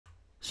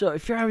So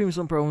if you're having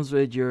some problems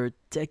with your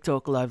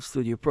TikTok Live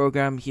Studio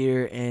program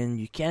here and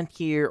you can't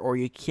hear or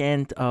you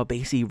can't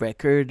basically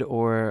record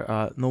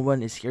or no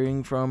one is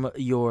hearing from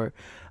your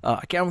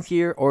account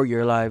here or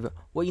your live,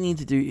 what you need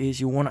to do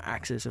is you want to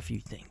access a few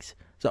things.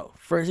 So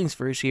first things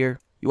first here,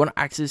 you want to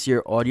access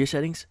your audio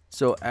settings.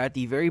 So at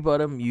the very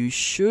bottom, you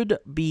should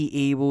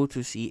be able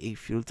to see a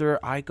filter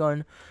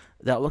icon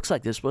that looks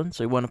like this one.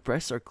 So you want to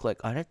press or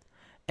click on it.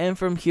 And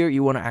from here,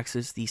 you want to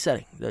access the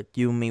setting that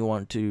you may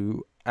want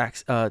to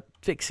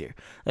fix here.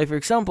 Like for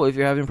example, if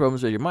you're having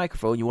problems with your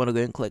microphone, you want to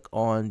go and click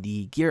on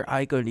the gear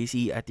icon you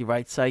see at the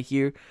right side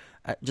here,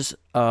 just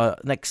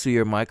next to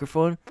your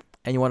microphone,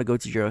 and you want to go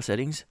to general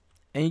settings.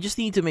 And you just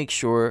need to make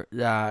sure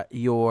that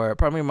your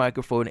primary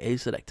microphone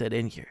is selected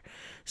in here.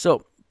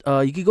 So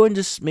you can go and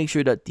just make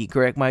sure that the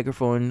correct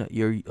microphone that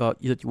you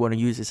want to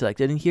use is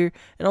selected in here,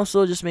 and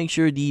also just make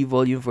sure the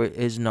volume for it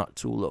is not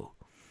too low.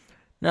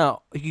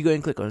 Now, you can go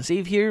and click on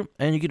save here,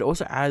 and you can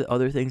also add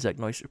other things like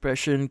noise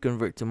suppression,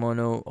 convert to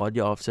mono,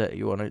 audio offset,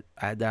 you want to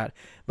add that.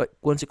 But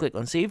once you click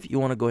on save, you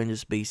want to go and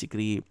just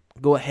basically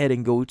go ahead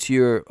and go to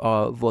your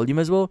volume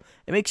as well.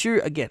 And make sure,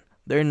 again,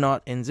 they're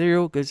not in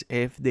zero, because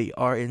if they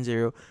are in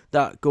zero,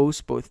 that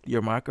goes both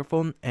your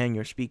microphone and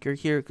your speaker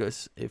here,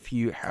 because if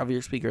you have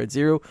your speaker at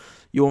zero,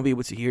 you won't be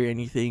able to hear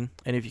anything.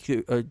 And if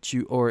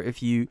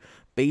if you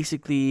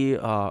basically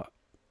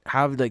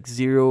have like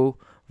zero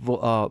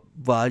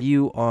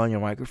value on your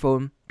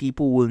microphone,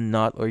 people will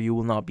not, or you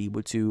will not be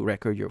able to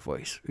record your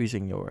voice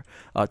using your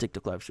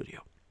TikTok Live Studio.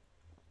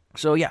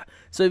 So yeah,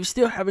 so if you're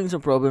still having some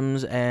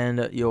problems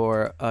and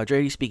you're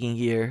generally speaking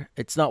here,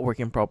 it's not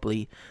working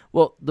properly,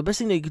 well, the best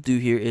thing that you could do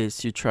here is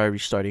to try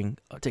restarting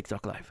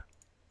TikTok Live.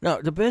 Now,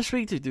 the best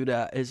way to do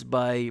that is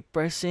by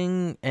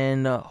pressing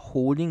and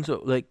holding.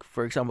 So like,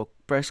 for example,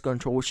 press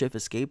Control Shift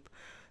Escape.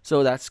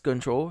 So that's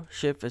Control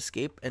Shift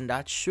Escape, and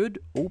that should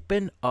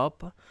open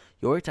up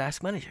your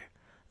Task Manager.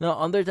 Now,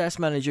 under Task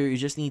Manager, you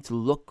just need to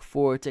look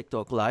for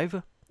TikTok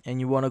Live, and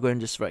you want to go and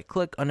just right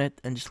click on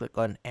it and just click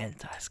on End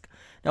Task.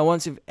 Now,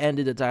 once you've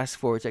ended the task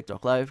for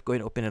TikTok Live, go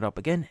and open it up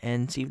again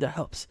and see if that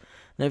helps.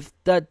 Now, if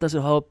that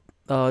doesn't help,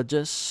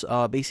 just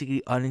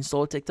basically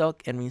uninstall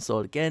TikTok and reinstall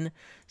it again.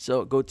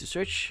 So go to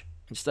search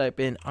and just type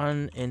in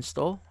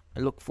uninstall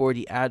and look for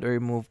the add or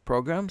remove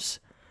programs.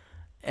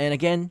 And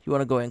again, you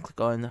want to go and click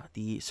on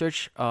the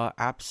search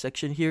apps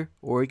section here,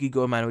 or you could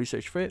go manually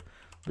search for it,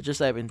 but just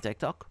type in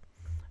TikTok.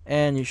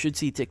 And you should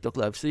see TikTok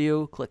Live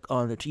Studio. Click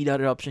on the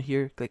three-dotted option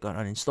here, click on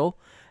uninstall.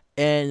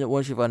 And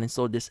once you've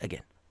uninstalled this,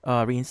 again,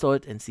 reinstall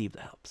it and see if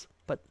that helps.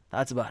 But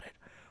that's about it.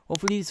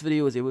 Hopefully this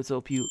video was able to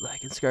help you.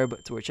 Like and subscribe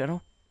to our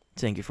channel.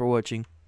 Thank you for watching.